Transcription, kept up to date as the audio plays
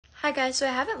Hi guys, so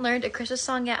I haven't learned a Christmas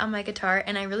song yet on my guitar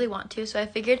and I really want to, so I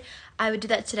figured I would do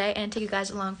that today and take you guys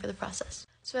along for the process.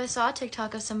 So I saw a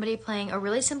TikTok of somebody playing a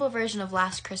really simple version of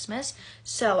Last Christmas,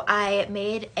 so I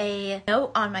made a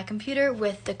note on my computer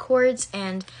with the chords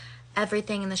and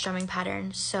everything in the strumming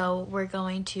pattern, so we're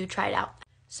going to try it out.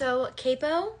 So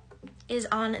capo is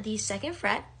on the 2nd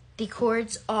fret. The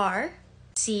chords are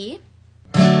C,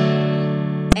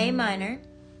 A minor,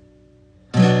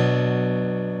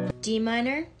 D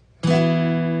minor,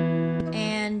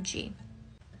 and G.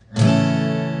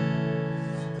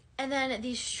 And then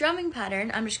the strumming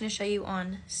pattern, I'm just going to show you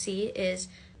on C, is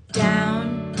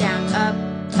down, down, up,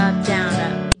 up, down,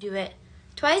 up. You do it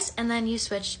twice, and then you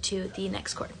switch to the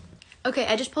next chord. Okay,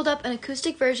 I just pulled up an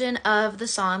acoustic version of the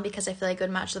song because I feel like it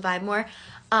would match the vibe more.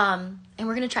 And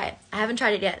we're going to try it. I haven't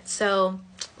tried it yet, so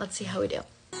let's see how we do.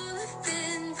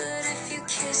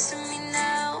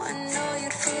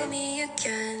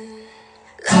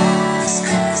 Last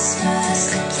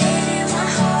Christmas, I gave you my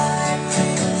heart, but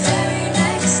the very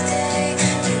next day,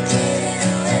 you gave it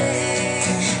away.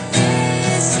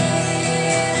 This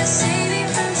year, to save me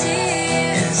from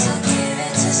tears, I'll give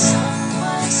it to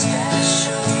someone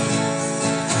special.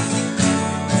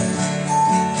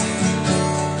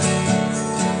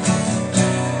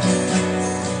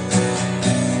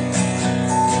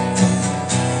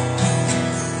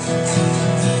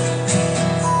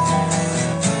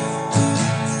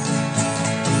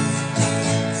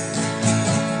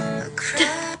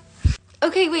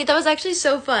 Okay, wait, that was actually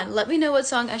so fun. Let me know what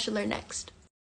song I should learn next.